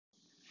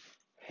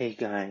Hey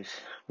guys,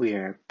 we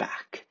are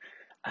back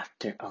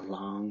after a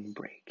long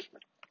break,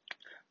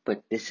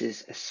 but this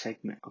is a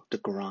segment of the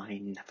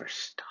Grind Never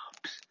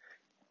Stops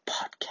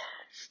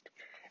podcast,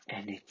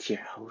 and it's your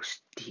host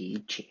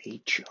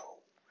DJ Joe.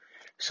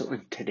 So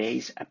in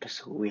today's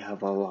episode, we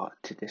have a lot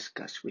to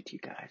discuss with you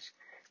guys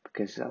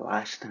because the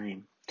last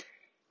time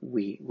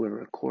we were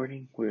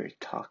recording, we were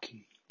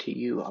talking to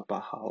you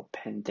about how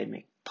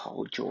pandemic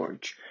Paul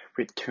George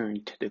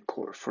returned to the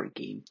court for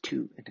game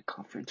 2 in the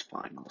conference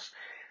finals.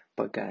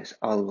 But guys,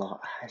 a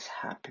lot has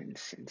happened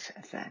since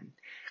then.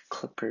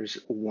 Clippers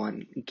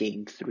won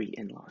Game 3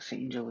 in Los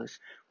Angeles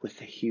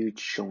with a huge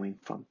showing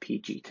from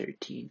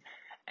PG-13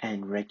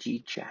 and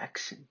Reggie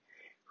Jackson,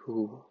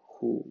 who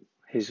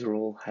his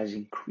role has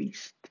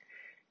increased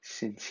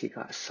since he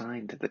got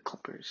signed to the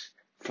Clippers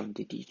from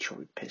the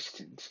Detroit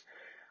Pistons.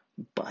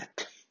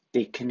 But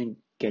they couldn't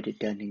get it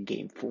done in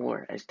Game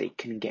 4 as they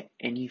couldn't get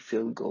any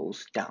field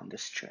goals down the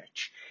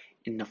stretch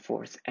in the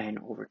fourth and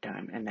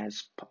overtime,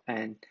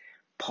 and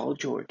Paul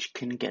George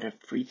couldn't get a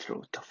free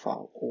throw to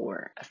fall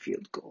or a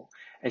field goal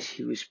as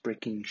he was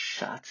breaking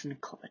shots in the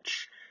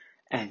clutch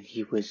and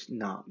he was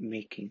not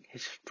making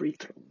his free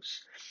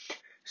throws.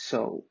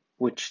 So,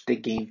 which the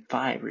Game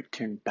 5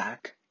 returned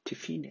back to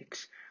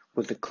Phoenix,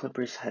 where the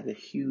Clippers had a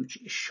huge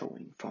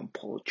showing from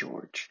Paul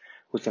George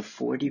with a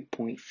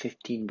 40-point,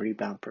 15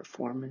 rebound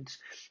performance,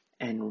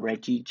 and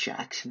Reggie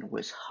Jackson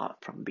was hot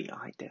from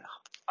behind the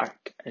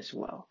arc as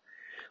well.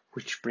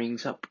 Which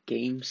brings up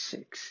Game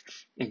 6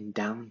 in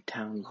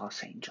downtown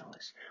Los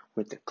Angeles,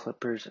 where the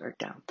Clippers are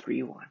down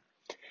 3-1.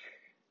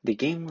 The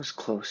game was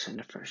close in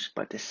the first,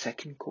 but the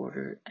second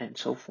quarter and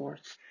so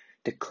forth,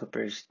 the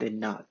Clippers did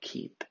not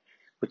keep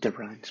with the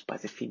runs by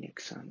the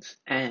Phoenix Suns,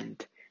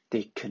 and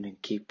they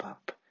couldn't keep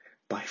up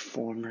by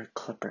former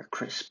Clipper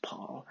Chris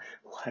Paul,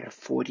 who had a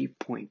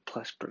 40-point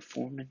plus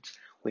performance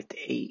with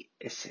 8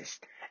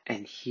 assists,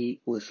 and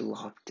he was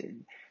locked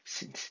in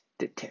since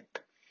the tip.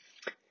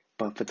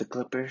 But for the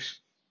Clippers,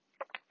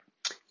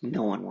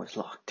 no one was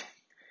locked.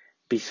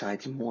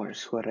 Besides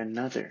Morris, who had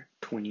another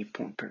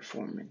 20-point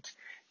performance,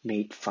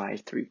 made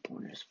 5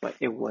 3-pointers, but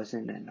it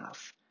wasn't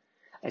enough,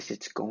 as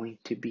it's going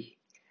to be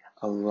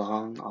a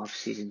long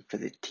offseason for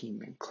the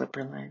team in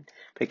Clipperland,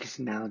 because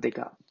now they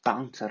got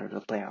bounced out of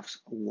the playoffs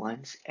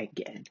once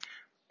again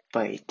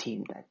by a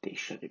team that they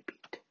should have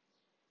beat.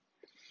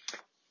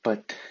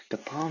 But the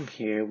problem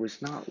here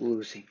was not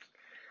losing.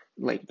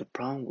 The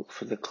problem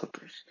for the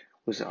Clippers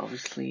was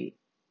obviously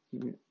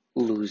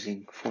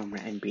losing former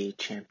NBA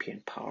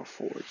champion power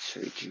forward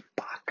Serge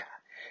Ibaka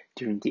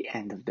during the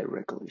end of the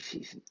regular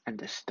season and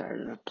the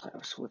start of the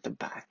playoffs with a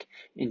back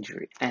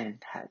injury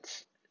and had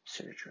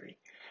surgery.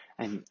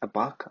 And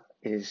Ibaka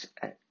is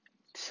at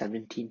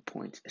 17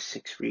 points,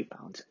 6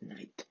 rebounds a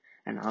night.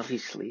 And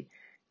obviously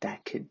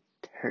that could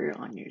hurt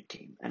on your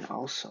team. And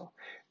also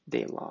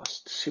they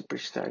lost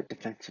superstar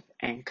defensive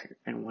anchor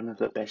and one of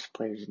the best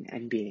players in the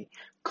NBA,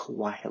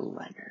 Kawhi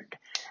Leonard.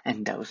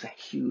 And that was a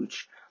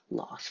huge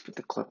loss for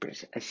the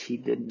Clippers as he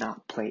did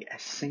not play a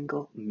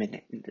single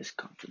minute in this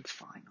conference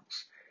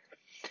finals.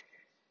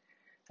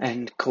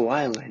 And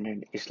Kawhi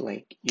Leonard is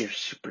like your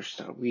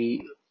superstar.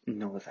 We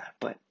know that,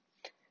 but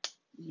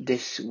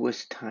this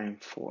was time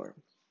for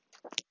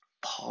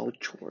Paul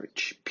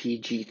George,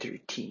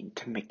 PG-13,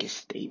 to make a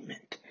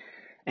statement.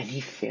 And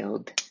he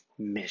failed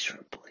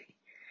miserably.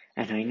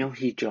 And I know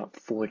he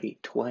dropped 40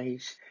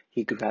 twice,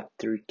 he grabbed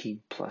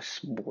 13 plus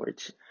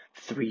boards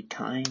 3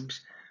 times,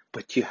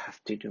 but you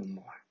have to do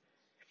more.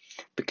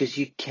 Because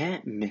you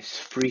can't miss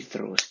free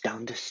throws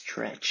down the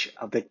stretch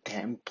of a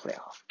damn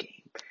playoff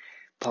game.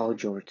 Paul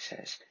George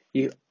says,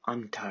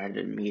 I'm tired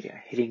of the media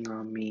hitting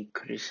on me,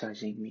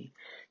 criticizing me,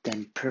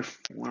 then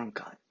perform,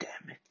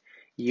 goddammit.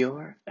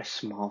 You're a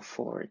small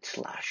forward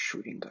 /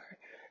 shooting guard.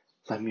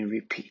 Let me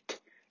repeat.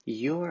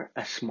 You're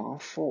a small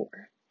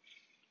forward,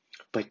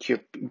 but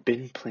you've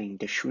been playing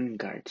the shooting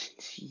guard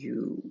since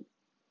you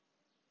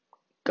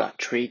got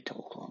traded to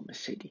Oklahoma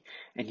City,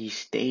 and he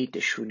stayed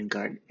the shooting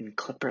guard in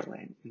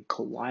Clipperland, and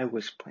Kawhi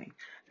was playing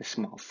the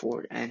small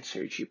forward, and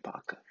Serge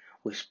Ibaka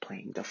was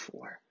playing the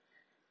 4.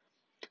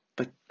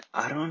 But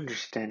I don't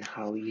understand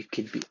how you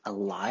could be a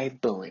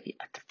liability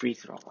at the free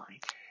throw line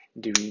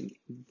during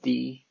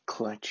the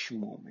clutch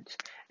moments.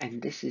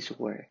 And this is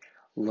where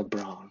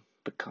LeBron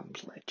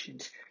becomes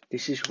legends.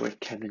 This is where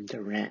Kevin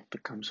Durant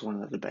becomes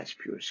one of the best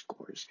pure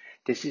scorers.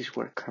 This is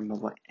where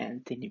Carmelo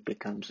Anthony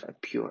becomes a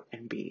pure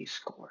NBA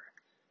scorer.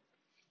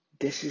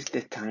 This is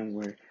the time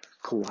where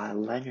Kawhi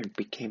Leonard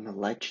became a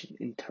legend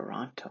in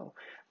Toronto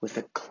with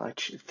a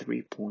clutch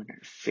 3-pointer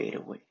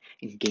fadeaway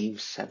in Game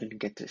 7 to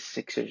get the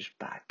Sixers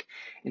back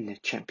in the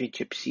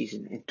championship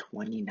season in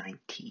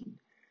 2019.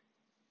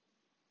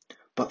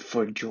 But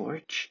for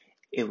George,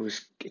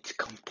 it's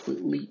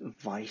completely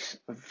vice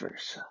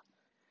versa.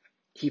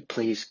 He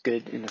plays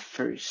good in the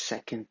first,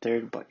 second,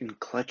 third, but in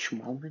clutch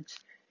moments,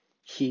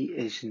 he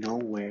is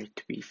nowhere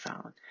to be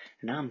found.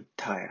 And I'm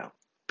tired of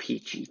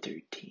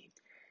PG-13.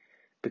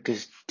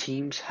 Because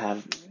teams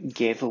have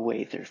gave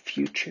away their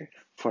future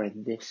for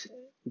this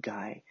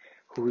guy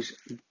who's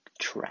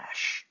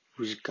trash,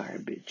 who's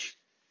garbage.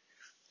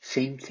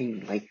 Same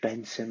thing like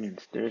Ben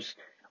Simmons. There's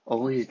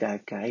always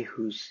that guy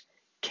who's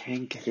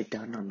can't get it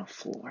done on the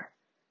floor.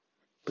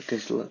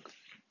 Because look,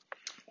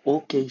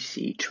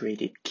 OKC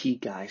traded key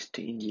guys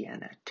to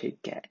Indiana to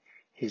get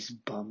his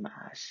bum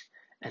ass.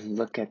 And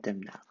look at them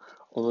now.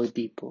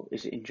 Oladipo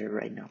is injured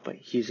right now, but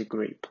he's a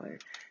great player.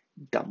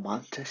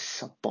 Domantas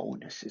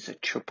Sabonis is a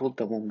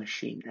triple-double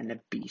machine and a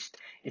beast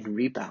in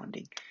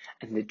rebounding.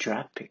 And the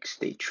draft picks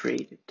they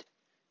traded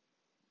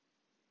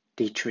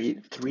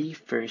 3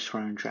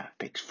 first-round draft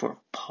picks for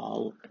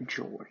Paul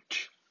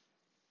George.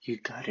 You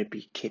gotta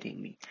be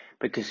kidding me.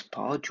 Because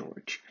Paul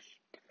George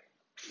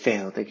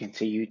failed against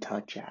the Utah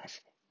Jazz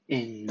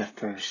in the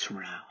first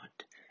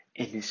round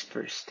in his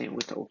first stint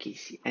with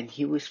OKC. And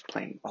he was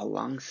playing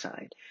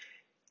alongside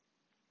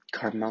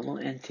Carmelo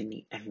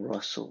Anthony and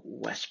Russell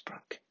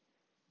Westbrook.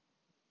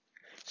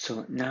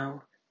 So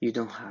now you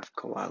don't have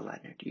Kawhi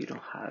Leonard. You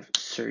don't have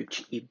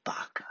Serge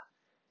Ibaka.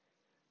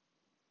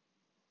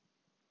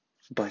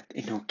 But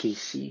in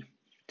OKC,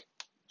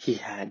 he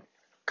had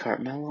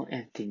Carmelo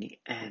Anthony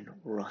and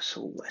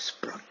Russell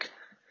Westbrook.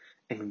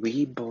 And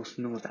we both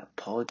know that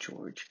Paul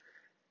George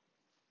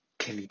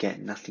can get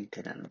nothing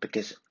to them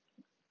because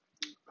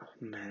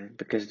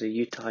the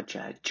Utah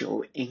Jazz,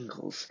 Joe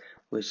Ingles,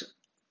 was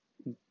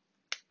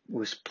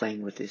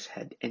playing with his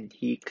head and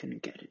he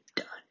couldn't get it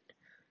done.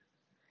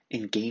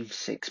 In Game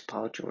 6,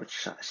 Paul George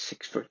shot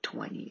 6 for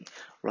 20.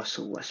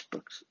 Russell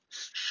Westbrook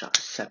shot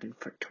 7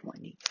 for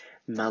 20.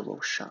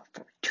 Melo shot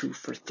for 2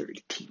 for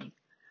 13.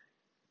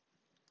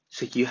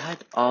 So you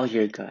had all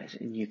your guys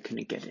and you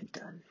couldn't get it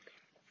done.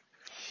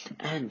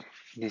 And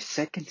in his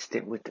second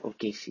stint with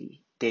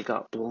OKC, they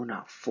got blown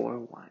out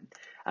 4-1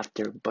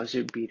 after a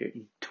buzzer beater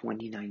in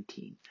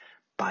 2019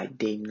 by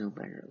Damian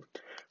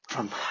Lillard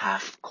from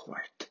half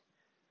court.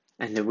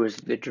 And there was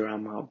the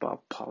drama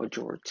about Paul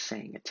George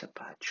saying it's a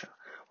bad shot.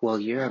 Well,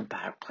 you're a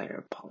bad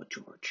player, Paul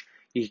George.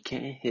 You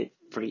can't hit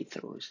free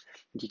throws.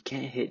 You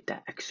can't hit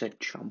that extra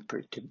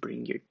jumper to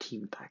bring your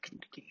team back in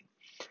the game.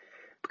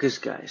 Because,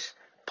 guys,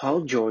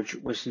 Paul George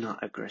was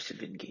not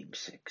aggressive in Game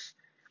 6.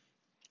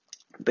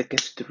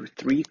 Because through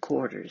 3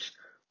 quarters,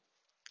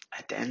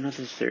 at the end of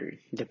the third,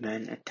 the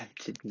man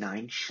attempted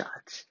 9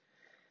 shots.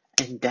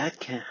 And that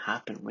can't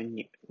happen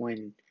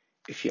when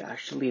if you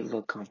actually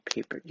look on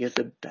paper, you're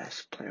the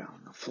best player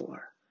on the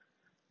floor.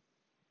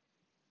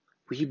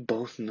 We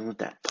both know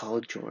that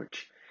Paul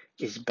George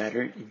is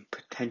better in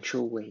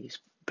potential ways,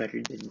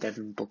 better than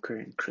Devin Booker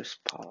and Chris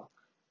Paul.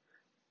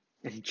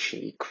 And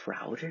Jay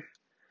Crowder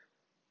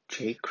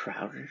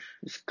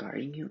is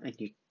guarding you and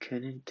you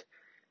couldn't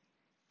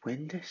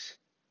win this?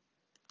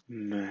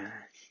 Man.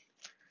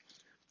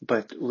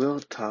 But we'll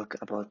talk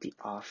about the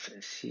off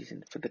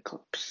season for the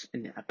Clips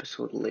in the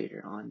episode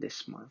later on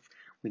this month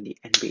when the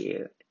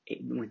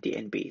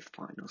NBA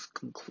finals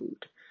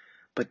conclude.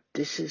 But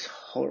this is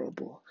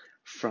horrible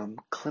from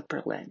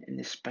Clipperland and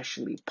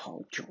especially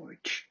Paul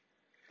George.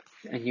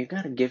 And you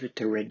gotta give it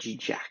to Reggie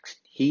Jackson.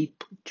 He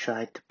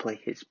tried to play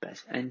his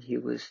best and he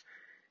was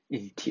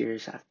in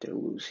tears after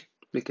losing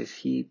because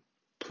he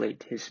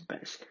played his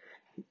best.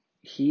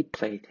 He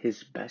played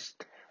his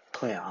best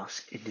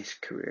playoffs in his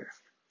career.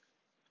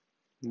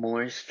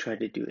 Morris tried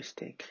to do his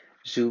thing.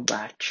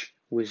 Zubac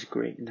was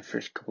great in the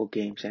first couple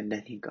games and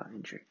then he got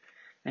injured.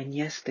 And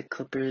yes, the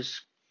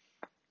Clippers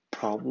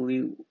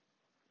probably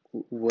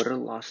would have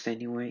lost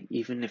anyway,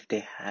 even if they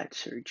had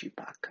Serge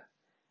Ibaka.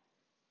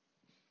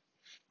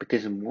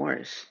 Because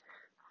Morris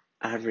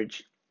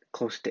averaged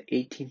close to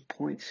 18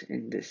 points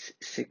in this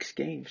 6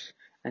 games,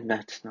 and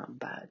that's not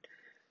bad.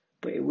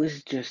 But it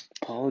was just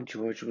Paul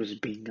George was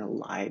being a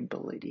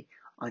liability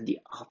on the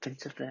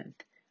offensive end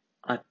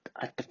at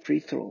the free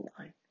throw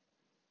line.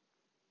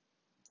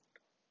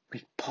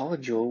 Like Paul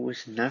George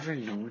was never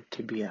known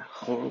to be a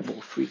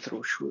horrible free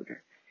throw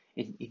shooter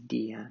in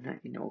Indiana,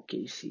 in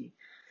OKC.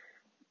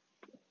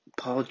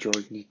 Paul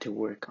George need to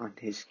work on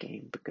his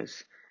game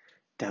because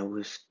that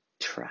was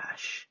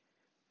trash.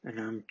 And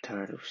I'm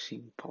tired of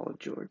seeing Paul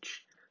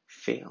George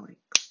failing.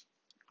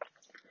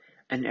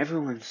 And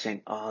everyone's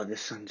saying, oh, the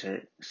Suns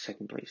are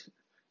second place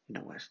in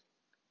the West.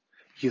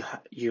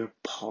 You're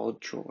Paul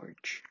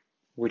George.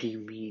 What do you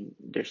mean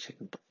they're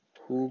second place?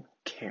 Who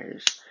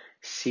cares?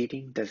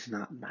 Seeding does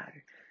not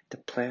matter.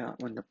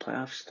 When the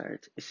playoff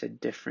starts, it's a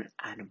different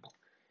animal.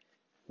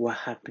 What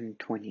happened in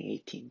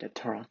 2018? The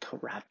Toronto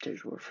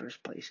Raptors were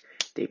first place.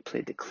 They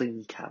played the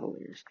Cleveland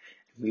Cavaliers.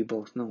 And we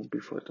both know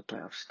before the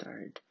playoffs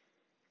started,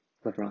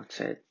 LeBron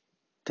said,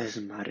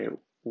 doesn't matter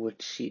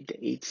what seed, the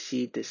 8th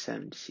seed, the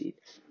 7th seed,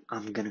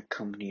 I'm gonna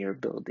come to your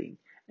building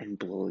and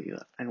blow you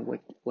up. And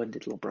what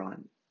did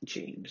LeBron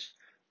James,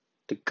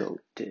 the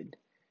GOAT, did?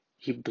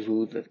 He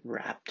blew the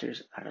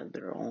Raptors out of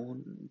their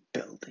own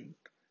building.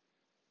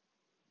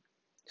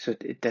 So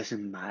it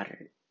doesn't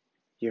matter.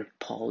 You're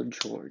Paul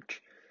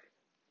George.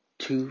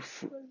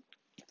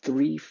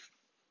 3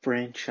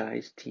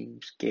 franchise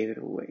teams gave it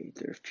away.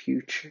 Their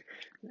future,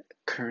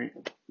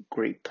 current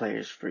great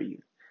players for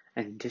you.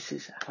 And this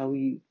is how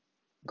you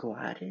go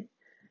at it?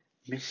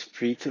 Miss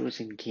free throws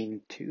in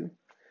game 2?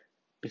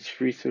 Missed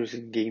free throws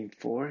in game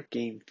 4,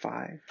 game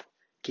 5,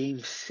 game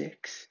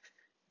 6.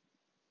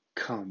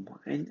 Come on.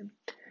 And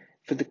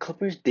for the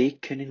Clippers, they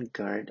couldn't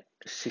guard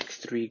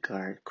 6'3"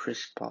 guard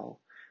Chris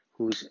Paul,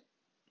 who's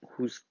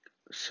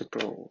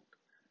super old.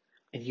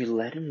 And you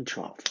let him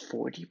drop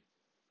 40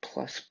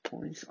 plus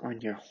points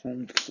on your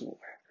home floor.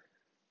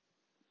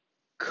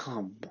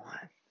 Come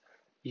on.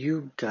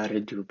 You gotta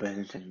do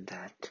better than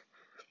that.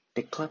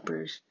 The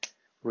Clippers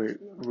were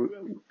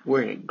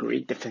a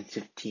great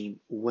defensive team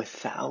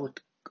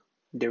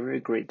they were a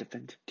great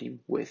defensive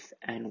team with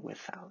and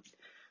without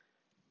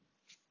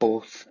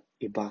both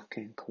Ibaka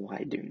and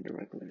Kawhi during the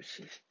regular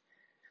season.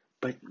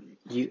 But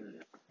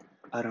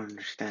I don't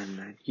understand,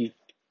 man. You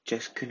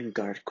just couldn't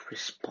guard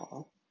Chris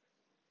Paul.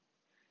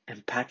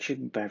 And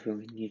Patrick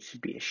Beverley needs to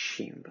be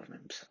ashamed of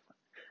himself.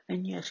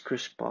 And yes,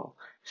 Chris Paul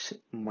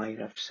might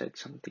have said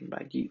something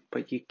about you,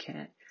 but you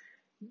can't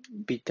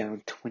be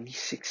down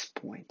 26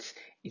 points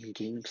in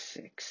game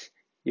 6.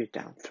 You're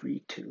down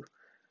 3-2.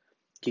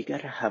 You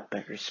gotta have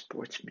better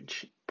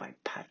sportsmanship by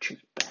Patrick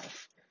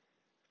Bev.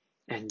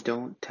 And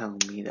don't tell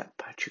me that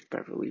Patrick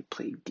Beverley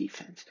played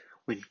defense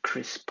when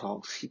Chris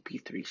Paul,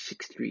 CP3,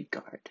 6'3"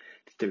 guard,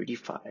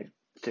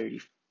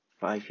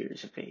 35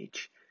 years of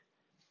age,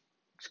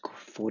 score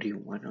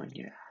 41 on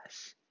your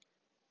ass.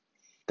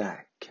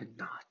 That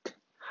cannot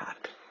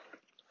happen.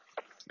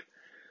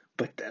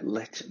 But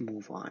let's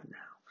move on now.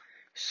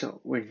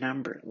 So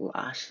remember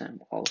last time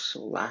when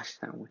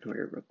we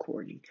were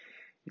recording,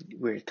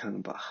 we were talking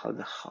about how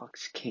the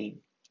Hawks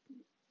came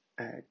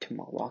to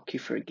Milwaukee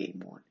for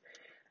game 1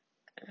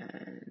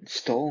 and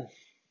stole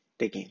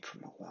the game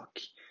from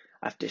Milwaukee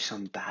after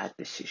some bad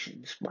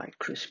decisions by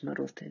Chris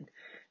Middleton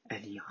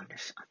and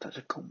Giannis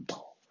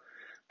Antetokounmpo.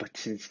 But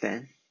since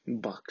then,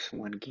 Bucks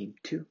won game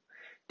 2.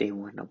 They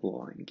won a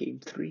blowout in game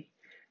 3.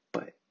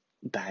 But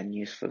bad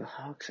news for the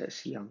Hawks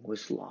as Young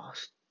was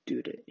lost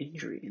due to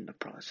injury in the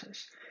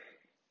process.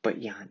 But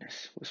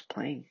Giannis was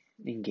playing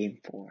in game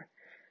 4.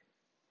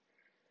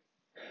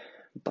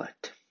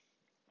 But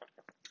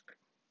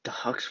the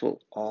Hawks were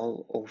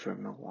all over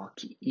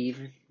Milwaukee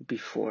even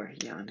before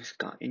Giannis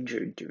got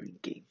injured during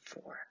game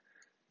 4.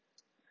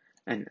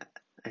 And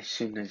as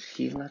soon as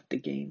he left the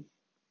game,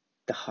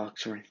 the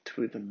Hawks ran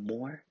through them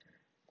more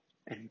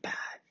and bad,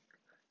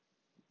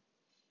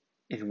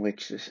 in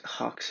which the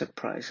Hawks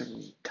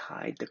surprisingly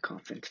tied the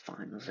conference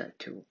finals at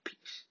 2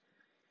 apiece.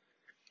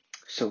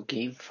 So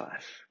game 5,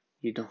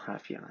 you don't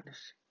have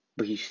Giannis,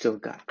 but you still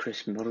got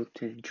Chris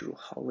Middleton, Jrue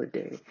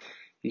Holiday,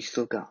 you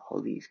still got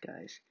all these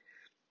guys.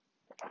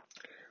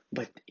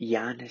 But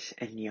Giannis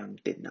and Young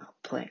did not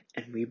play,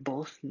 and we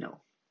both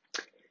know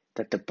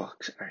that the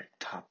Bucks are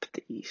atop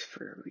the East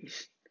for a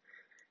reason.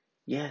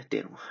 Yeah,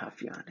 they don't have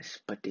Giannis,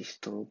 but they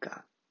still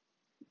got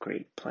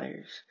great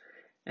players,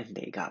 and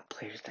they got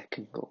players that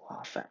can go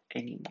off at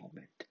any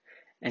moment.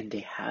 And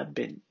they have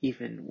been,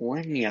 even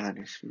when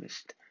Giannis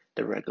missed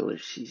the regular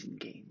season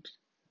games.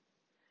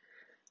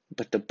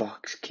 But the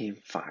Bucks came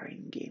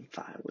firing in game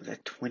 5 with a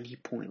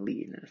 20-point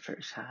lead in the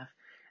first half,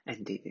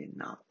 and they did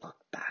not look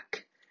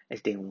back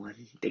as they won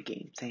the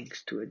game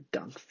thanks to a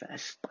dunk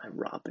fest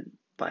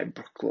by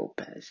Brook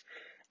Lopez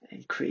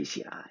and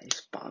Crazy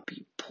Eyes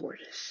Bobby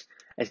Portis,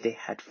 as they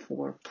had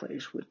 4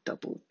 players with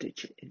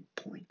double-digit in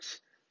points.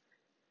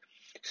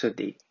 So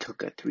they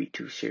took a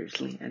 3-2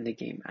 seriously, and the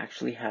game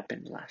actually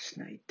happened last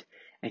night.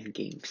 And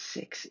game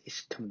 6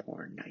 is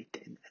tomorrow night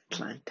in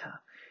Atlanta.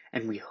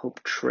 And we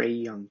hope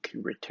Trae Young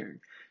can return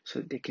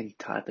so they can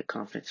tie the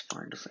conference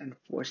finals and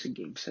force a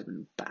game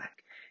 7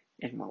 back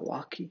in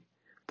Milwaukee.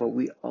 But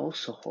we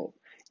also hope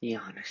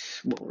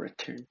Giannis will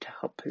return to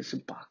help his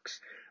Bucks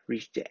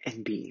reach the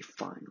NBA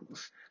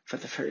finals for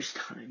the first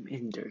time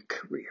in their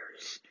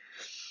careers.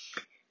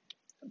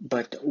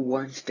 But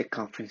once the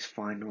conference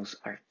finals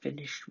are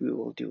finished, we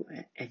will do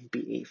an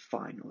NBA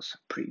finals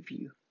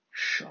preview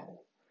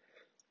show.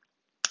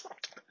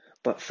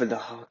 But for the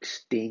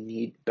Hawks, they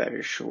need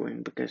better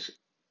showing because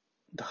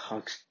the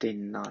Hawks did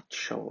not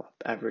show up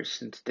ever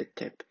since the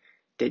tip.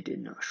 They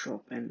did not show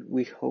up, and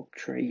we hope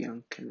Trae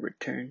Young can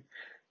return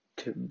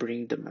to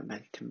bring the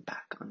momentum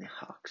back on the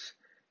Hawks'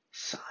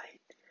 side.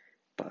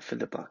 But for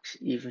the Bucks,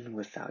 even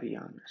without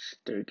Giannis,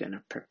 they're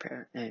gonna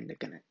prepare and they're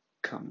gonna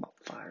come up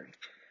firing.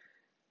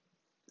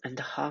 And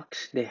the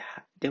Hawks,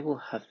 they will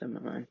have the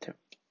momentum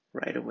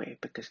right away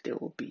because they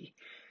will be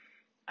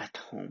at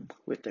home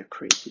with their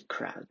crazy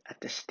crowd at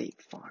the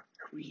State Farm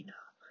Arena.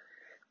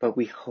 But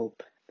we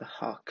hope the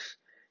Hawks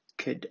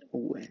could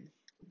win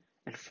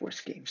and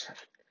force Game 7.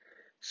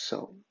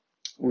 So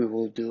we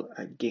will do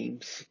a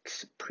Game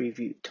 6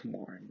 preview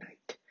tomorrow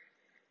night.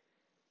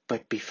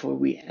 But before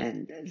we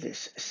end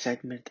this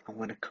segment, I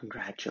want to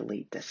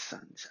congratulate the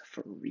Suns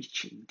for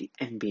reaching the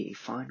NBA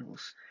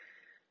Finals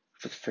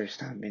for the first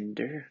time in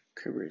their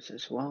careers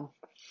as well.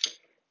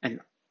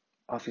 And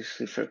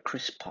obviously for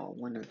Chris Paul,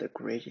 one of the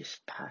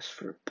greatest pass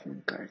for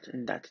point guards,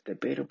 and that's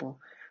debatable,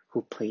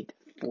 who played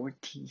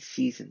 14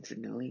 seasons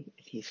in the league,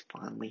 and he's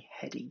finally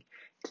heading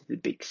to the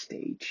big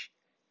stage.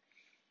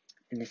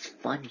 And it's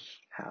funny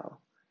how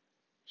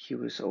he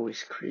was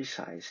always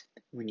criticized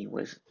when he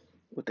was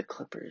with the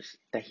Clippers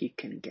that he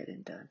couldn't get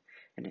it done.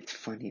 And it's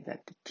funny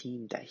that the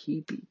team that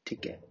he beat to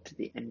get to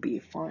the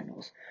NBA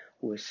Finals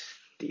was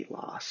the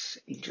Los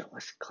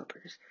Angeles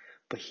Clippers.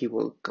 But he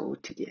will go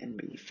to the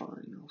NBA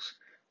Finals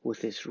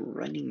with his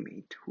running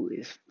mate who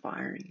is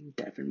firing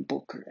Devin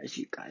Booker, as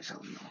you guys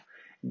all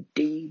know.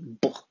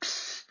 Dave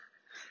Books.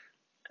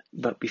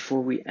 But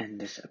before we end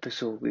this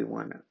episode, we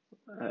want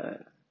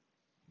to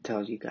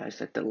tell you guys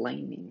that the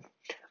Lightning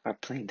are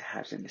playing the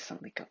Habs in the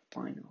Stanley Cup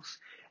Finals,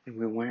 and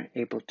we weren't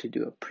able to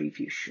do a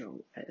preview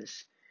show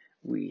as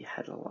we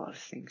had a lot of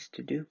things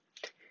to do.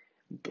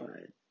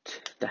 But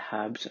the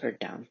Habs are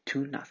down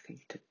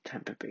 2-0 to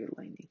Tampa Bay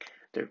Lightning.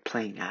 They're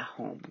playing at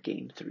home.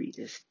 Game 3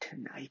 is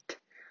tonight.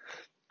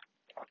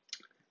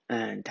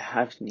 And the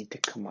Habs need to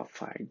come up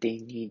fired. They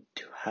need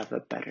to have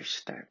a better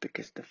start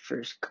because the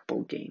first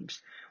couple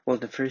games,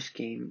 the first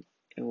game,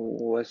 it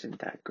wasn't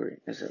that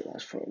great as it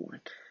lost 4-1.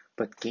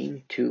 But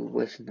game 2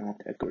 was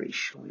not a great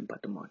showing by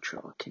the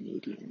Montreal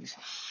Canadiens.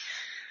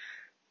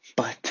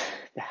 But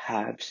the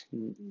Habs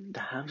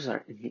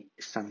are in the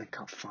Stanley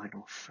Cup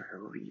final for a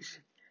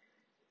reason.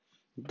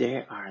 They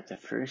are the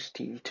first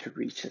team to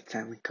reach the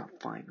Stanley Cup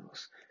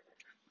finals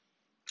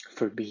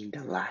for being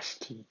the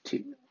last team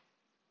to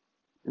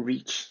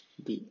reach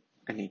the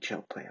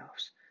NHL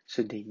playoffs.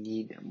 So they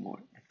need more.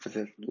 And for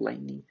the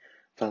Lightning,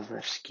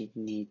 Vasilevskiy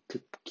need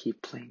to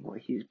keep playing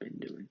what he's been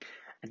doing.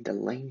 And the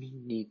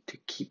Lightning need to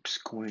keep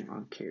scoring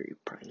on Carey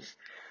Price.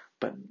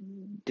 But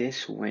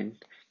this win,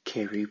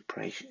 Carey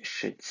Price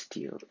should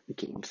steal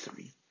game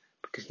 3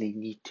 because they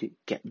need to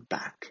get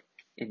back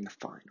in the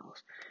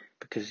finals.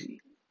 Because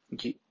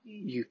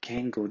you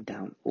can go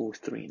down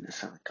 0-3 in the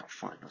Stanley Cup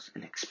finals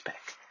and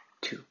expect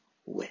to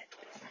win.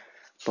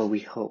 But we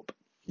hope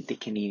the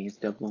Canadiens,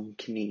 the lone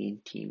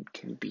Canadian team,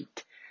 can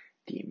beat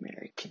the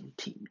American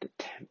team, the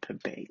Tampa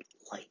Bay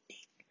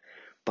Lightning.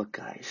 But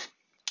guys,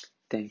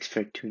 thanks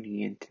for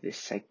tuning in to this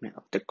segment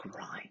of the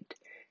Grind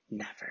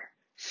Never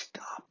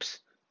Stops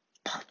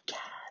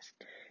podcast.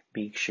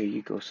 Make sure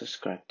you go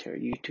subscribe to our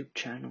YouTube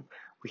channel.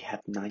 We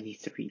have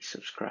 93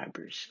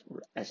 subscribers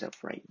as of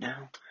right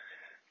now,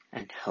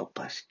 and help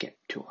us get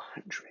to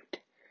 100.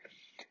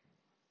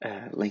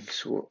 Link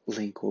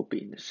will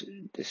be in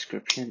the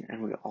description,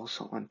 and we're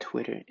also on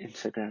Twitter,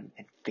 Instagram,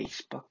 and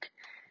Facebook.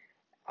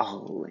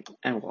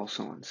 And we're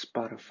also on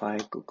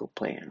Spotify, Google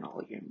Play, and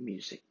all your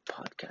music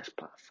podcast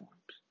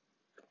platforms.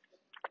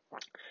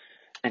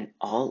 And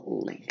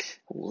all links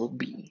will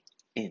be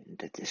in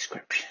the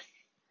description.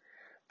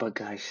 But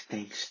guys,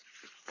 thanks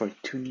for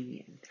tuning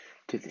in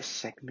to this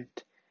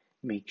segment.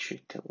 Make sure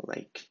to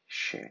like,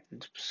 share,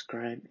 and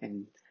subscribe,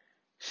 and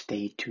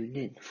stay tuned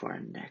in for our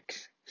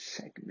next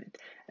segment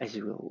as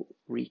we will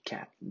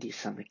recap the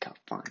Stanley Cup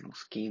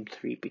Finals Game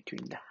 3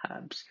 between the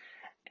Habs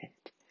and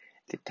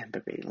the Tampa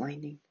Bay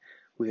Lightning.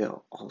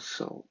 We'll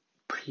also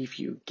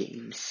preview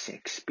Game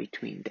 6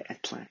 between the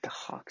Atlanta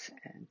Hawks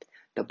and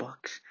the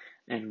Bucks,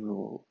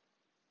 and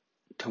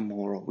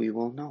tomorrow we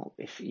will know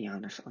if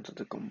Giannis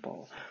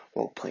Antetokounmpo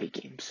will play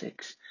Game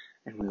 6,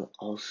 and we will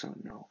also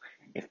know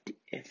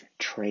if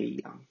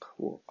Trae Young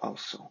will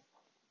also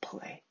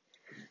play.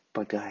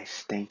 But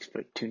guys, thanks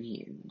for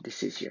tuning in.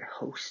 This is your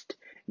host,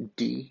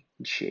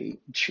 DJ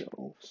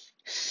Joe,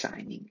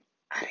 signing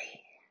out.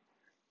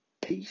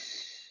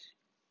 Peace.